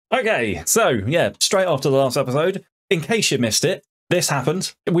Okay, so yeah, straight after the last episode, in case you missed it, this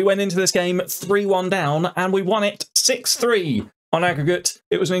happened. We went into this game 3-1 down and we won it 6-3 on aggregate.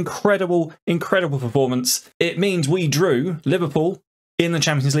 It was an incredible, incredible performance. It means we drew Liverpool in the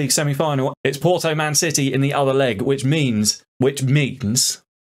Champions League semi-final. It's Porto Man City in the other leg, which means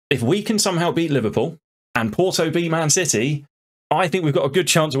if we can somehow beat Liverpool and Porto beat Man City, I think we've got a good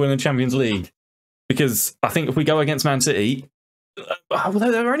chance of winning the Champions League. Because I think if we go against Man City,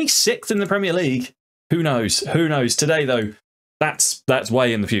 although they're only 6th in the Premier League, who knows? Who knows? Today, though, that's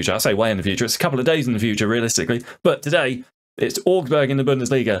way in the future. I say way in the future. It's a couple of days in the future, realistically. But today, it's Augsburg in the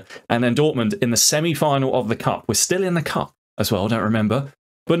Bundesliga and then Dortmund in the semi-final of the Cup. We're still in the Cup as well, don't remember.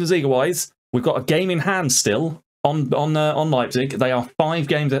 Bundesliga-wise, we've got a game in hand still on Leipzig. They are 5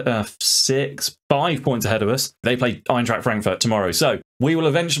 points ahead of us. They play Eintracht Frankfurt tomorrow. So we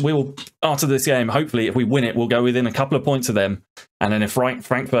will after this game, hopefully, if we win it, we'll go within a couple of points of them. And then if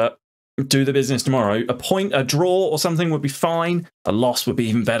Frankfurt do the business tomorrow, a draw or something would be fine. A loss would be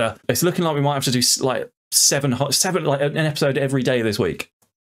even better. It's looking like we might have to do like seven like an episode every day this week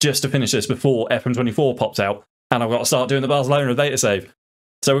just to finish this before FM23 pops out. And I've got to start doing the Barcelona data save.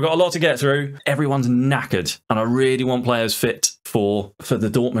 So we've got a lot to get through. Everyone's knackered, and I really want players fit for the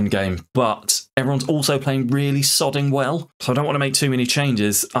Dortmund game. But everyone's also playing really sodding well, so I don't want to make too many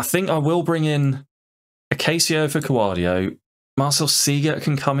changes. I think I will bring in Acacio for Kouadio. Marcel Seegert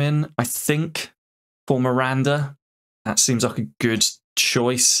can come in, I think, for Miranda. That seems like a good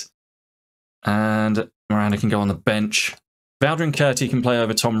choice. And Miranda can go on the bench. Valdrin Kurti can play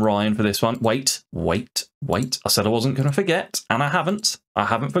over Tom Ryan for this one. Wait. I said I wasn't going to forget, and I haven't. I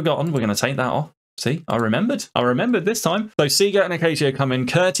haven't forgotten. We're going to take that off. See, I remembered. I remembered this time. So Seegert and Acacio come in.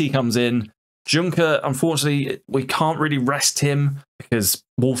 Kurti comes in. Juncker, unfortunately, we can't really rest him because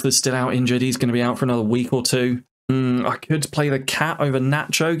Wolf is still out injured. He's going to be out for another week or two. I could play the Cat over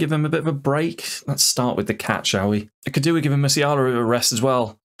Nacho, give him a bit of a break. Let's start with the Cat, shall we? I could do with giving Musiala a rest as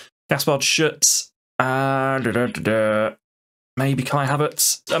well. Gaspard Schutz. Maybe Kai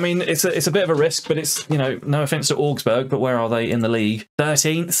Havertz. I mean, it's a bit of a risk, but it's, you know, no offense to Augsburg, but where are they in the league?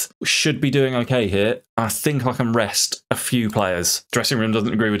 13th. We should be doing okay here. I think I can rest a few players. Dressing room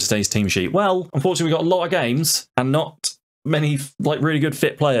doesn't agree with today's team sheet. Well, unfortunately, we've got a lot of games and not many like really good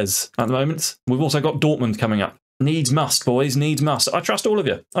fit players at the moment. We've also got Dortmund coming up. Needs must, boys. Needs must. I trust all of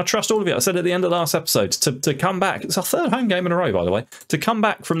you. I trust all of you. I said at the end of the last episode to come back. It's our 3rd home game in a row, by the way. To come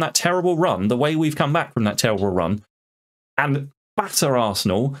back from that terrible run, the way we've come back from that terrible run, and batter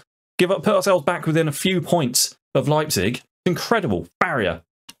Arsenal, put ourselves back within a few points of Leipzig. Incredible. Barrier.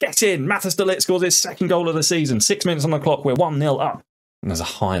 Get in. Matthias de Ligt scores his 2nd goal of the season. 6 minutes on the clock. We're 1-0 up. And there's a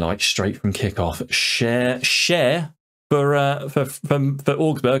highlight straight from kickoff. Share for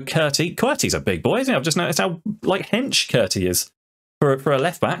Augsburg. Kurti's a big boy, isn't he? I've just noticed how like hench Kurti is for a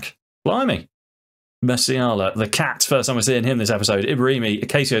left back. Blimey. Musiala, the Cat, first time we're seeing him this episode. Ibrahimi,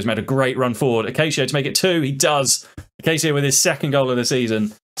 Acacio's made a great run forward. Acacio to make it 2, he does. Acacio with his 2nd goal of the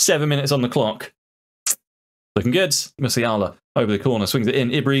season. 7 minutes on the clock. Looking good. Musiala over the corner, swings it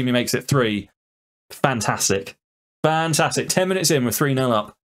in. Ibrahimi makes it 3. Fantastic. Fantastic. 10 minutes in, we're 3-0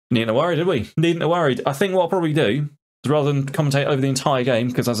 up. Needn't have worried, did we? Needn't have worried. I think what I'll probably do, rather than commentate over the entire game,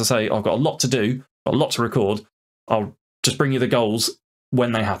 because as I say, I've got a lot to do, got a lot to record, I'll just bring you the goals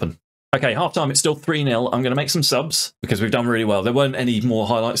when they happen. Okay, half-time, it's still 3-0. I'm going to make some subs because we've done really well. There weren't any more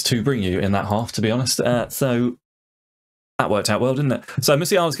highlights to bring you in that half, to be honest. So that worked out well, didn't it? So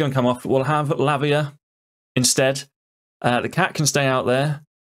Musiala's going to come off. We'll have Lavia instead. The Cat can stay out there.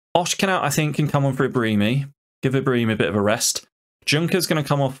 Oshkanat, I think, can come on for Ibrahimi. Give Ibrahimi a bit of a rest. Junker's going to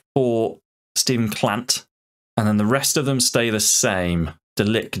come off for Stephen Clant. And then the rest of them stay the same. De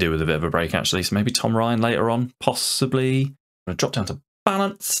Ligt could do with a bit of a break, actually. So maybe Tom Ryan later on, possibly. I'm going to drop down to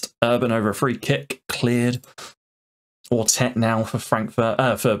balanced. Urban over a free kick, cleared. Ortet now for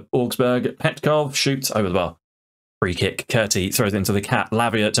for Augsburg. Petkov shoots over the bar. Free kick. Kurti throws into the Cat.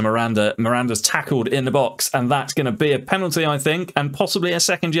 Lavia to Miranda. Miranda's tackled in the box, and that's going to be a penalty, I think, and possibly a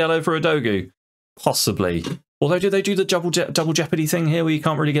 2nd yellow for Udogu. Possibly. Although, do they do the double jeopardy thing here where you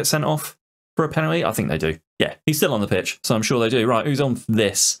can't really get sent off for a penalty? I think they do. Yeah, he's still on the pitch, so I'm sure they do. Right, who's on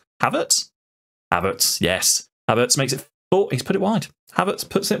this? Havertz? Havertz, yes. Havertz makes it. Oh, he's put it wide. Havertz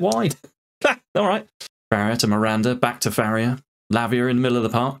puts it wide. All right. Faria to Miranda, back to Faria. Lavia in the middle of the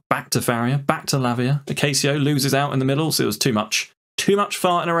park, back to Faria, back to Lavia. Acacio loses out in the middle, so it was too much. Too much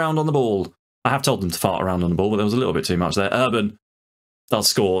farting around on the ball. I have told them to fart around on the ball, but there was a little bit too much there. Urban does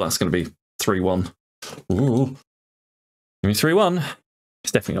score. That's going to be 3-1. Ooh. Give me 3-1.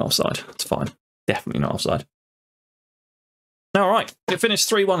 It's definitely not offside. It's fine. Definitely not offside. All right, it finished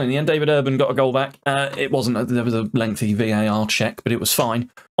 3-1 in the end. David Urban got a goal back. It wasn't. There was a lengthy VAR check, but it was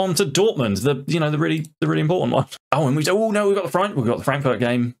fine. On to Dortmund, the really important one. Oh, and we've got the Frankfurt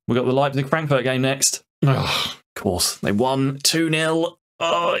game. We've got the Leipzig Frankfurt game next. Oh, of course, they won 2-0.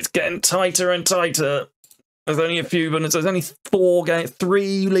 Oh, it's getting tighter and tighter. There's only a few, but there's only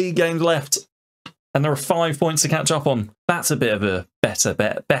 3 league games left, and there are 5 points to catch up on. That's a bit of a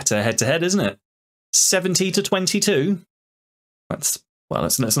better head-to-head, isn't it? 70-22.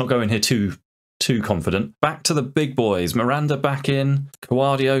 Let's not go in here too confident. Back to the big boys. Miranda back in.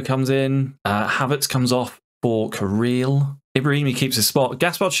 Kawadio comes in. Havertz comes off for Kirill. Ibrahimi keeps his spot.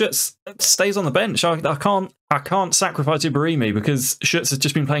 Gaspard Schütz stays on the bench. I can't sacrifice Ibrahimi because Schütz has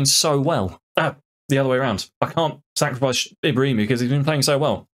just been playing so well. The other way around. I can't sacrifice Ibrahimi because he's been playing so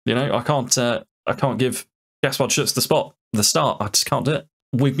well. You know, I can't give Gaspard Schütz the start. I just can't do it.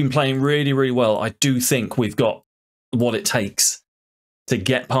 We've been playing really, really well. I do think we've got what it takes to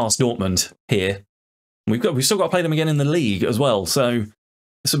get past Dortmund here. We've still got to play them again in the league as well, so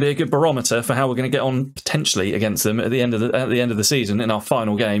this will be a good barometer for how we're going to get on potentially against them at the end of the season in our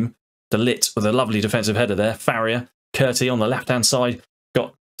final game. De Ligt with a lovely defensive header there. Farrier, Curti on the left-hand side.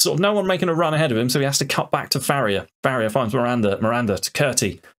 Got sort of no one making a run ahead of him, so he has to cut back to Farrier. Farrier finds Miranda to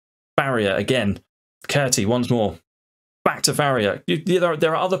Curti. Farrier again. Curti once more. Back to Farrier. There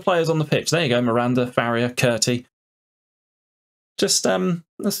are other players on the pitch. There you go, Miranda, Farrier, Curti. Just, I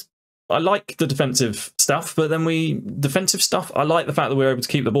like the defensive stuff, but then I like the fact that we're able to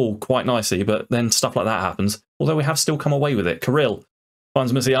keep the ball quite nicely, but then stuff like that happens. Although we have still come away with it. Kirill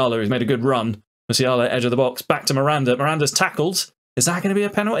finds Musiala, who's made a good run. Musiala, edge of the box, back to Miranda. Miranda's tackled. Is that going to be a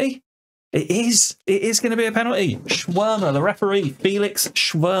penalty? It is. It is going to be a penalty. Schwärmer, the referee, Felix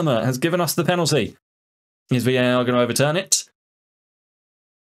Schwärmer, has given us the penalty. Is VAR going to overturn it?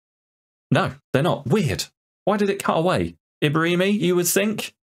 No, they're not. Weird. Why did it cut away? Ibrahimi, you would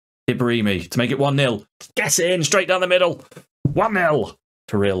think? Ibrahimi to make it 1-0. Get in, straight down the middle. 1-0.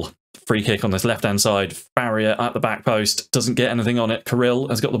 Kirill, free kick on this left-hand side. Farrier at the back post, doesn't get anything on it. Kirill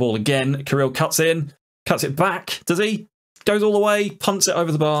has got the ball again. Kirill cuts in, cuts it back. Does he? Goes all the way, punts it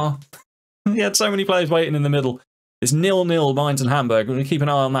over the bar. He had so many players waiting in the middle. It's 0-0 Mainz and Hamburg. We're going to keep an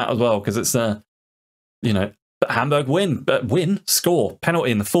eye on that as well because it's, you know, Hamburg score.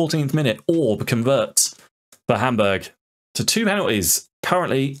 Penalty in the 14th minute. Orb converts for Hamburg to 2 penalties.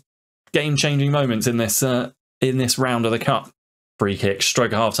 Currently, game-changing moments in this round of the cup. Free kick,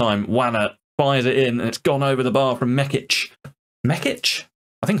 stroke at half-time. Wanner fires it in, and it's gone over the bar from Mekic. Mekic?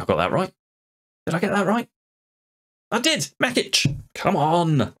 I think I got that right. Did I get that right? I did! Mekic! Come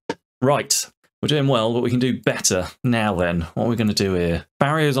on! Right. We're doing well, but we can do better. Now then, what are we going to do here?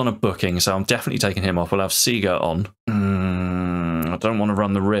 Barrier's on a booking, so I'm definitely taking him off. We'll have Seeger on. I don't want to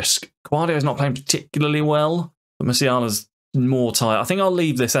run the risk. Guardio's not playing particularly well, but Musiala's more tired. I think I'll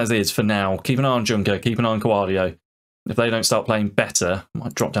leave this as is for now. Keep an eye on Juncker, keep an eye on Guardio. If they don't start playing better, I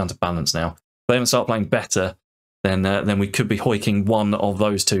might drop down to balance now. If they don't start playing better, then we could be hoiking one of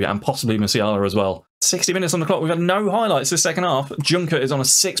those two, and possibly Musiala as well. 60 minutes on the clock. We've had no highlights this second half. Juncker is on a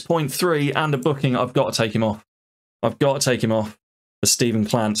 6.3 and a booking. I've got to take him off. I've got to take him off for Stephen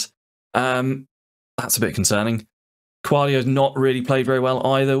Clant. That's a bit concerning. Quadio's not really played very well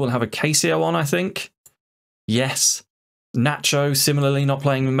either. We'll have a Casio on, I think. Yes. Nacho, similarly, not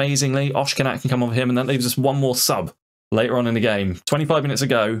playing amazingly. Oshkanak can come off him, and that leaves us one more sub later on in the game. 25 minutes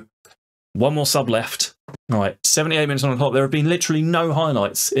ago. One more sub left. All right, 78 minutes on the clock. There have been literally no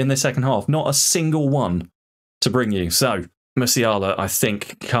highlights in the second half. Not a single one to bring you. So, Musiala, I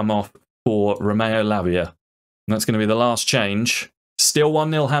think, come off for Romeo Lavia. And that's going to be the last change. Still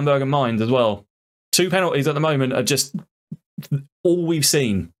 1-0 Hamburg and Mainz as well. 2 penalties at the moment are just all we've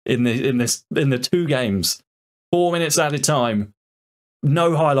seen in the 2 games. 4 minutes added time.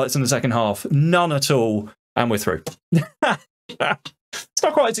 No highlights in the second half. None at all. And we're through. It's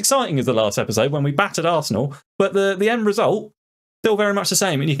not quite as exciting as the last episode when we battered Arsenal, but the end result, still very much the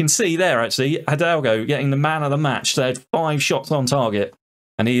same. And you can see there, actually, Hidalgo getting the man of the match. They had 5 shots on target,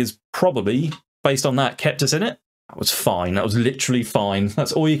 and he is probably, based on that, kept us in it. That was fine. That was literally fine.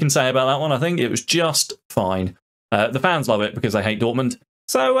 That's all you can say about that one, I think. It was just fine. The fans love it because they hate Dortmund.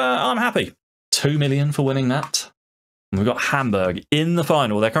 So I'm happy. 2 million for winning that. And we've got Hamburg in the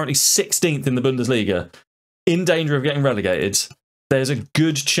final. They're currently 16th in the Bundesliga, in danger of getting relegated. There's a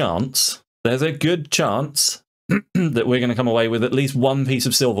good chance that we're going to come away with at least 1 piece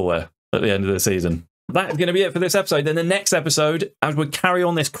of silverware at the end of the season. That is going to be it for this episode. In the next episode, as we carry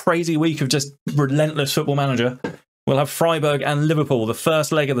on this crazy week of just relentless Football Manager, we'll have Freiburg and Liverpool, the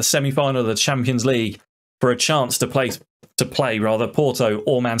first leg of the semi-final of the Champions League, for a chance to play Porto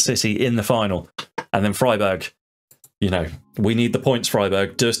or Man City in the final. And then Freiburg you know, we need the points,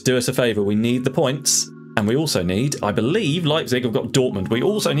 Freiburg. Just do us a favour. We need the points. And we also need, I believe, Leipzig have got Dortmund. We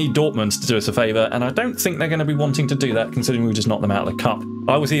also need Dortmund to do us a favour, and I don't think they're going to be wanting to do that, considering we just knocked them out of the cup.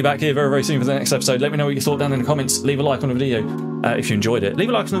 I will see you back here very, very soon for the next episode. Let me know what you thought down in the comments. Leave a like on the video if you enjoyed it. Leave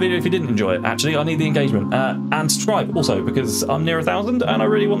a like on the video if you didn't enjoy it. Actually, I need the engagement. And subscribe also, because I'm near 1,000, and I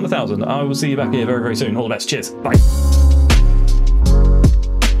really want the 1,000. I will see you back here very, very soon. All the best. Cheers. Bye.